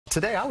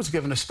today I was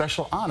given a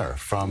special honor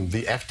from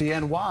the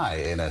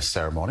FDNY in a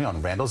ceremony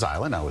on Randall's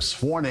Island. I was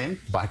sworn in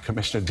by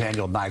Commissioner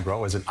Daniel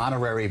Nigro as an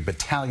Honorary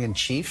Battalion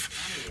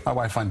Chief. My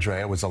wife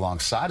Andrea was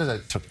alongside as I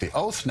took the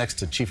oath next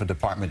to Chief of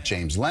Department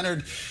James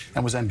Leonard,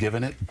 and was then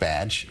given a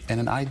badge and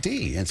an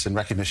ID. It's in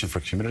recognition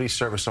for community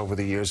service over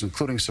the years,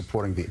 including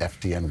supporting the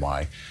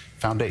FDNY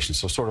Foundation.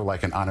 So sort of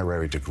like an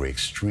honorary degree,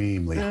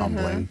 extremely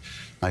humbling.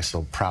 Nice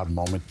little proud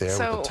moment there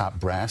with the top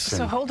brass.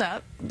 So hold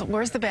up,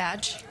 where's the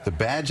badge? The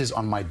badge is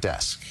on my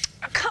desk.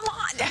 Oh, come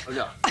on. Oh,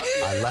 no.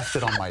 I left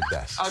it on my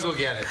desk. I'll go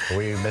get it.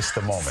 We missed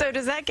the moment. So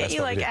does that get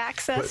you like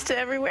access to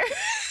everywhere?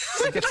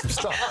 To get some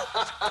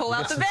stuff. Pull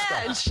out the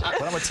badge. But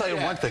I'm going to tell you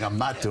one thing I'm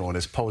not doing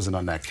is posing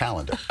on that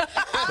calendar.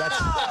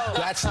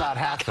 That's not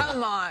happening.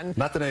 Come on.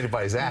 Not that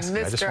anybody's asking.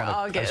 Mr.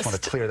 I just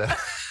want to clear that.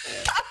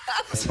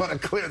 I just want to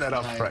clear that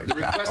up right now.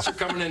 The requests are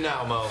coming in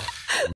now, Mo.